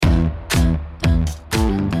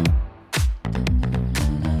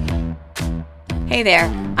Hey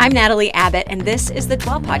there, I'm Natalie Abbott, and this is the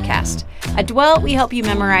Dwell Podcast. At Dwell, we help you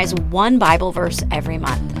memorize one Bible verse every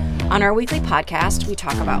month. On our weekly podcast, we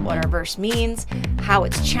talk about what our verse means, how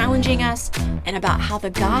it's challenging us, and about how the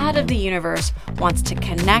God of the universe wants to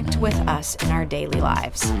connect with us in our daily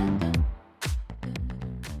lives.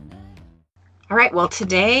 All right, well,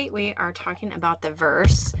 today we are talking about the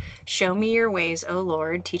verse, "Show me your ways, O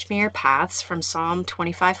Lord, teach me your paths," from Psalm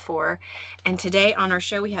 25:4. And today on our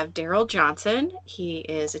show, we have Daryl Johnson. He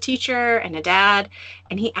is a teacher and a dad,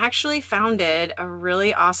 and he actually founded a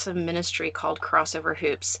really awesome ministry called Crossover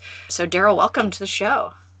Hoops. So Daryl, welcome to the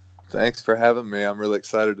show. Thanks for having me. I'm really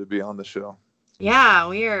excited to be on the show. Yeah,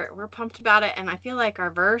 we're pumped about it, and I feel like our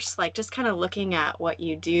verse, like just kind of looking at what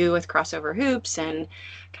you do with Crossover Hoops and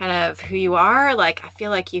kind of who you are, like I feel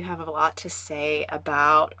like you have a lot to say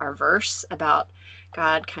about our verse, about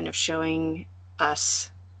God kind of showing us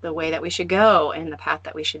the way that we should go and the path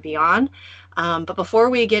that we should be on. But before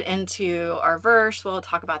we get into our verse, we'll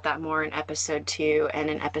talk about that more in episode 2 and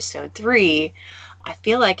in episode 3. I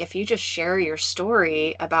feel like if you just share your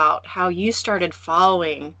story about how you started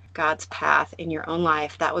following God's path in your own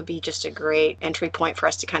life, that would be just a great entry point for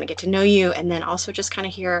us to kind of get to know you, and then also just kind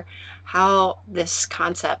of hear how this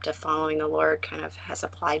concept of following the Lord kind of has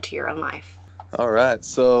applied to your own life. All right.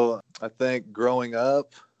 So I think growing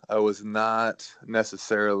up, I was not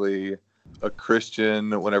necessarily a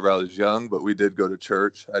Christian whenever I was young, but we did go to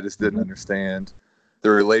church. I just didn't understand the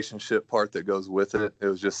relationship part that goes with it. It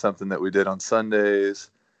was just something that we did on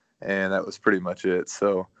Sundays, and that was pretty much it.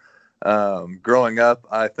 So growing up,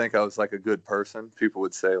 I think I was like a good person. People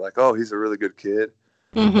would say like, "Oh, he's a really good kid,"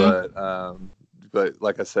 but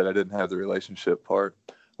like I said, I didn't have the relationship part.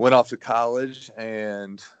 Went off to college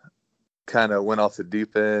and kind of went off the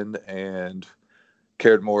deep end and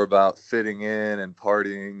cared more about fitting in and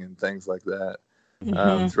partying and things like that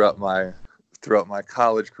throughout my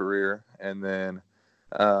college career. And then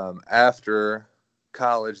after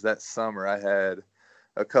college that summer, I had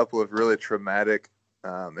a couple of really traumatic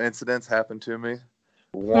incidents happen to me.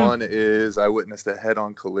 One is I witnessed a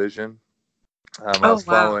head-on collision. I was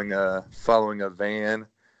following a van,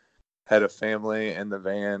 had a family in the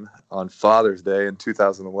van on Father's Day in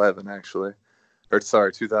 2011, actually.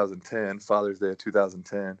 2010, Father's Day of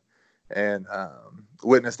 2010. And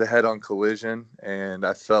witnessed a head-on collision. And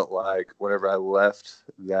I felt like whenever I left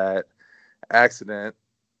that accident,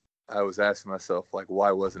 I was asking myself, like,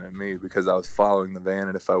 why wasn't it me? Because I was following the van,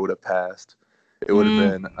 and if I would have passed, it would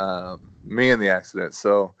have been me in the accident.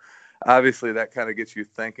 So obviously that kind of gets you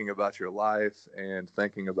thinking about your life and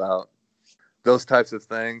thinking about those types of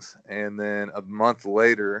things. And then a month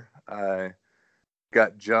later, I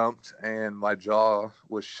got jumped and my jaw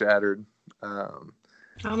was shattered. Oh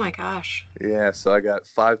my gosh. Yeah, so I got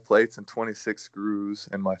 5 plates and 26 screws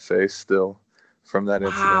in my face still from that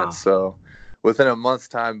incident. So within a month's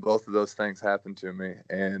time, both of those things happened to me.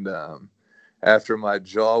 And after my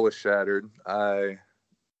jaw was shattered, I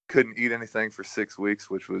couldn't eat anything for 6 weeks,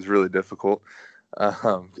 which was really difficult.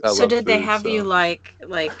 So did they have you like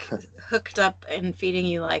hooked up and feeding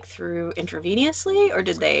you like through intravenously, or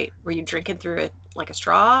were you drinking through it like a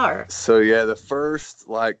straw? Or so yeah, the first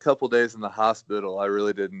like couple days in the hospital, I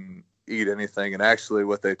really didn't eat anything. And actually,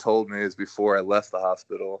 what they told me is before I left the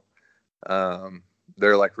hospital,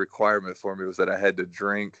 their like requirement for me was that I had to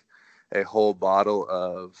drink a whole bottle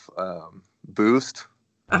of Boost.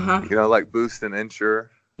 You know, like Boost and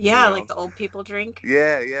Ensure. Yeah, you know? like the old people drink.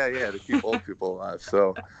 Yeah, to keep old people alive.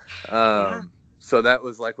 So, so that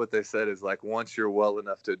was like what they said is like once you're well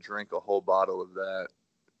enough to drink a whole bottle of that,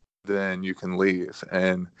 then you can leave.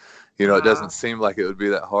 And it doesn't seem like it would be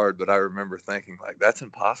that hard, but I remember thinking like that's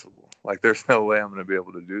impossible. Like there's no way I'm going to be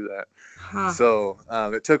able to do that. So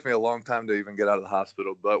it took me a long time to even get out of the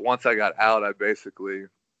hospital. But once I got out, I basically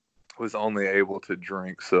was only able to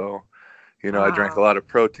drink. So. I drank a lot of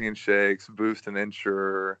protein shakes, Boost and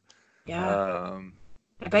Ensure. Yeah.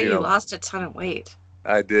 I bet you lost a ton of weight.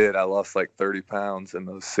 I did. I lost like 30 pounds in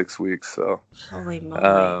those 6 weeks. So, holy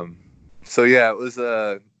moly. So yeah, it was,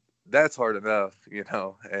 that's hard enough,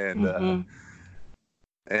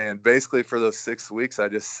 and basically for those 6 weeks, I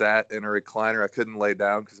just sat in a recliner. I couldn't lay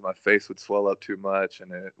down because my face would swell up too much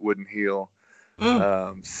and it wouldn't heal.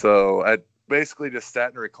 So I basically just sat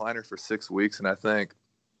in a recliner for 6 weeks. And I think,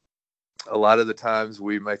 a lot of the times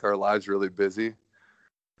we make our lives really busy,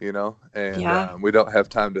 and we don't have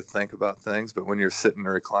time to think about things. But when you're sitting in a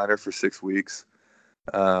recliner for 6 weeks,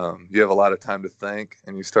 you have a lot of time to think,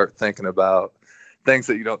 and you start thinking about things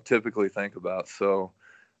that you don't typically think about. So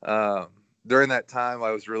during that time,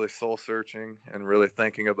 I was really soul searching and really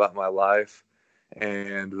thinking about my life.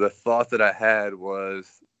 And the thought that I had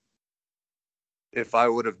was, if I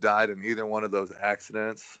would have died in either one of those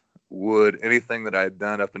accidents, would anything that I had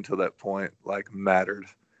done up until that point like mattered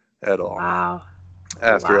at all Wow.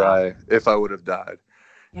 after Wow. if I would have died.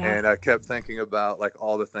 Yeah. And I kept thinking about like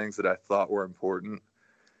all the things that I thought were important.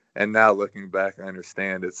 And now looking back, I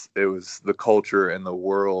understand it was the culture and the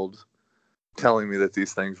world telling me that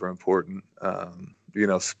these things were important. You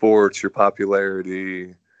know, sports, your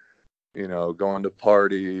popularity, you know, going to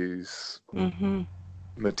parties, Mm-hmm.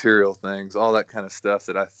 material things, all that kind of stuff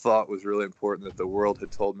that I thought was really important, that the world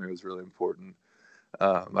had told me was really important.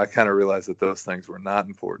 I kind of realized that those things were not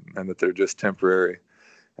important and that they're just temporary.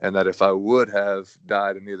 And that if I would have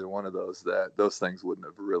died in either one of those, that those things wouldn't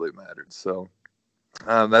have really mattered. So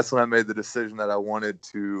that's when I made the decision that I wanted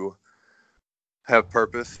to have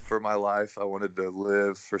purpose for my life. I wanted to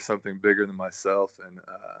live for something bigger than myself, and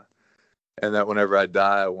that whenever I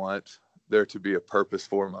die, I want there to be a purpose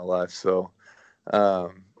for my life. So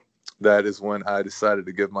that is when I decided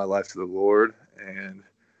to give my life to the Lord and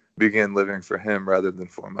begin living for Him rather than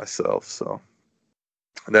for myself. So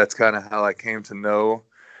that's kind of how I came to know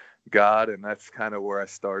God, and that's kind of where I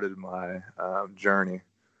started my journey.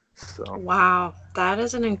 So Wow. That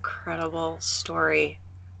is an incredible story.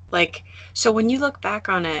 Like, so when you look back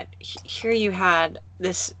on it, here you had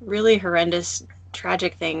this really horrendous,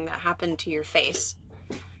 tragic thing that happened to your face.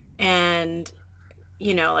 And,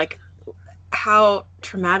 like how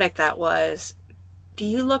traumatic that was. Do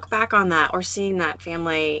you look back on that or seeing that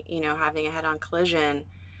family, having a head-on collision?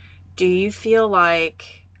 Do you feel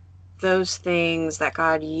like those things that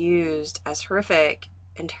God used, as horrific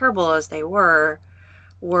and terrible as they were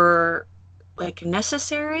like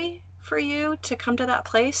necessary for you to come to that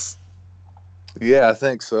place? yeah, I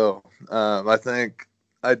think so.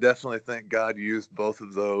 I definitely think God used both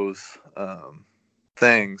of those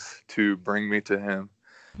things to bring me to Him.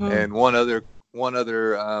 Hmm. And one other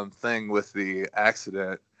thing with the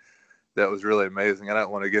accident that was really amazing. I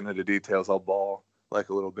don't want to get into details. I'll bawl like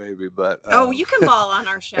a little baby, but Oh, you can bawl on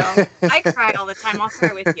our show. I cry all the time. I'll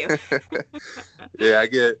cry with you. yeah,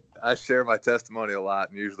 I share my testimony a lot,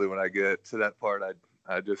 and usually when I get to that part,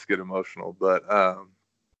 I just get emotional. But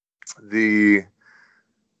the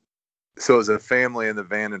so it was a family in the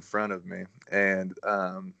van in front of me, and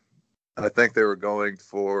I think they were going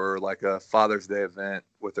for like a Father's Day event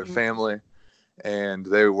with their family, and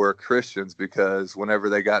they were Christians because whenever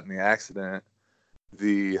they got in the accident,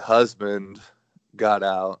 the husband got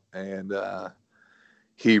out and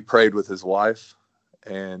he prayed with his wife,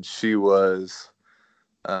 and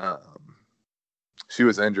um, she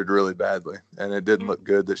was injured really badly, and it didn't look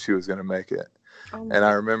good that she was going to make it. Oh And I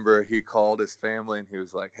my. remember he called his family and he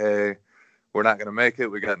was like, "Hey, we're not going to make it.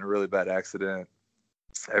 We got in a really bad accident.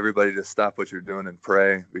 Everybody just stop what you're doing and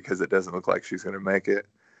pray because it doesn't look like she's going to make it."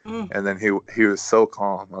 Mm. And then he was so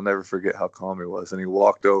calm. I'll never forget how calm he was. And he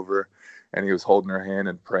walked over and he was holding her hand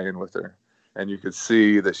and praying with her. And you could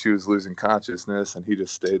see that she was losing consciousness, and he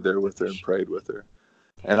just stayed there with her and prayed with her.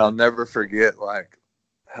 And Yeah. I'll never forget like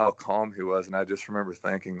how calm he was. And I just remember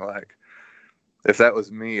thinking like, if that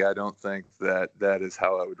was me, I don't think that is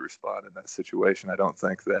how I would respond in that situation. I don't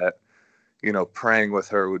think that, praying with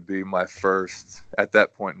her would be my first, at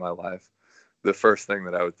that point in my life, the first thing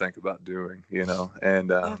that I would think about doing, Yeah. and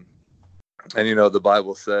the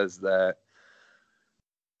Bible says that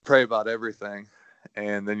pray about everything,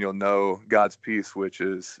 and then you'll know God's peace, which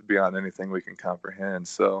is beyond anything we can comprehend.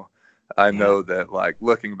 So I Yeah. know that, like,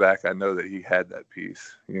 looking back, I know that he had that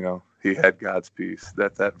peace, he had God's peace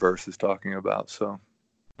that verse is talking about.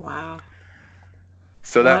 Wow.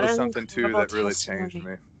 So that What was an something too incredible that really changed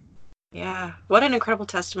testimony. me. Yeah. What an incredible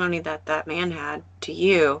testimony that man had to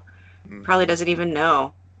you. Probably Hmm. doesn't even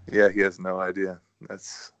know. Yeah, he has no idea.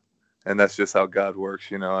 That's just how God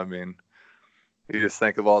works. I mean, you just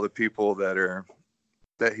think of all the people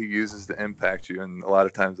that he uses to impact you, and a lot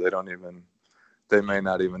of times they may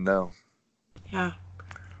not even know. Yeah.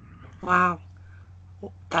 Wow.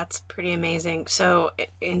 That's pretty amazing. So,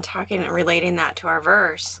 in talking and relating that to our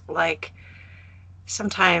verse, like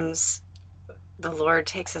sometimes the Lord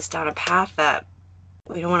takes us down a path that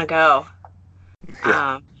we don't want to go.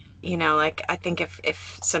 Yeah, Um, like I think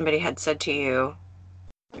if somebody had said to you,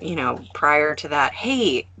 prior to that,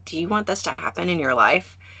 hey, do you want this to happen in your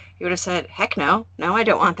life? You would have said, heck no, no, I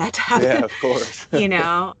don't want that to yeah, happen, of course. you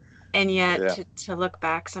know? And yet Yeah, to look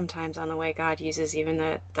back sometimes on the way God uses even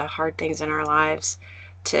the hard things in our lives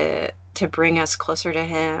to bring us closer to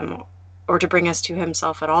Him or to bring us to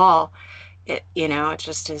Himself at all, it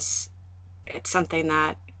just is, it's something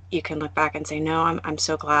that you can look back and say, no, I'm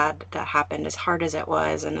so glad that happened, as hard as it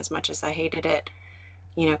was. And as much as I hated it,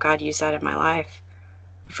 God used that in my life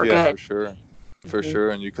for yeah, good. for sure. For sure.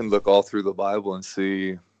 And you can look all through the Bible and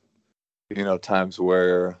see, times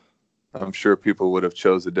where I'm sure people would have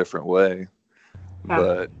chose a different way,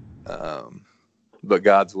 but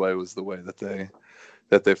God's way was the way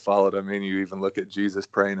that they followed. I mean, you even look at Jesus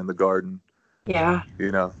praying in the garden. Yeah.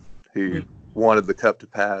 He wanted the cup to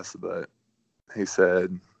pass, but he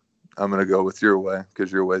said, I'm going to go with your way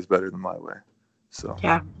because your way is better than my way. So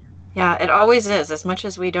yeah, it always is. As much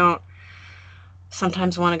as we don't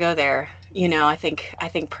sometimes want to go there, I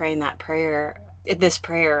think praying that prayer, this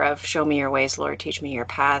prayer of show me your ways, Lord, teach me your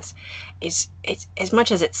paths, it's as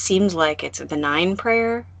much as it seems like it's a benign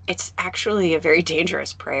prayer, it's actually a very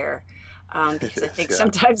dangerous prayer. Because I think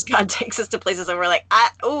sometimes God takes us to places where we're like,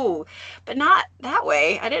 but not that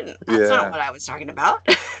way. That's not what I was talking about.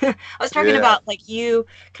 I was talking about like you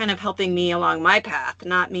kind of helping me along my path,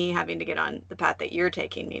 not me having to get on the path that you're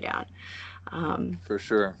taking me down. For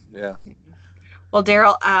sure. Yeah. Well,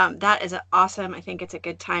 Daryl, that is awesome. I think it's a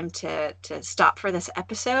good time to stop for this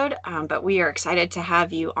episode, but we are excited to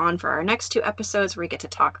have you on for our next 2 episodes where we get to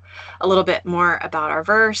talk a little bit more about our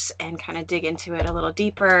verse and kind of dig into it a little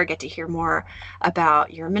deeper, get to hear more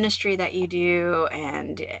about your ministry that you do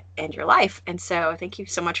and your life. And so thank you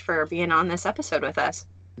so much for being on this episode with us.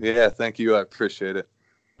 Yeah, thank you. I appreciate it.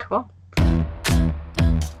 Cool.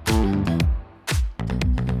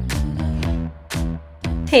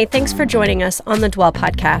 Hey, thanks for joining us on the Dwell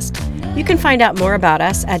Podcast. You can find out more about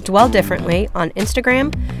us at Dwell Differently on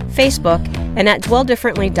Instagram, Facebook, and at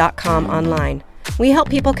dwelldifferently.com online. We help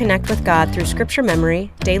people connect with God through scripture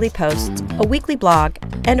memory, daily posts, a weekly blog,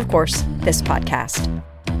 and of course, this podcast.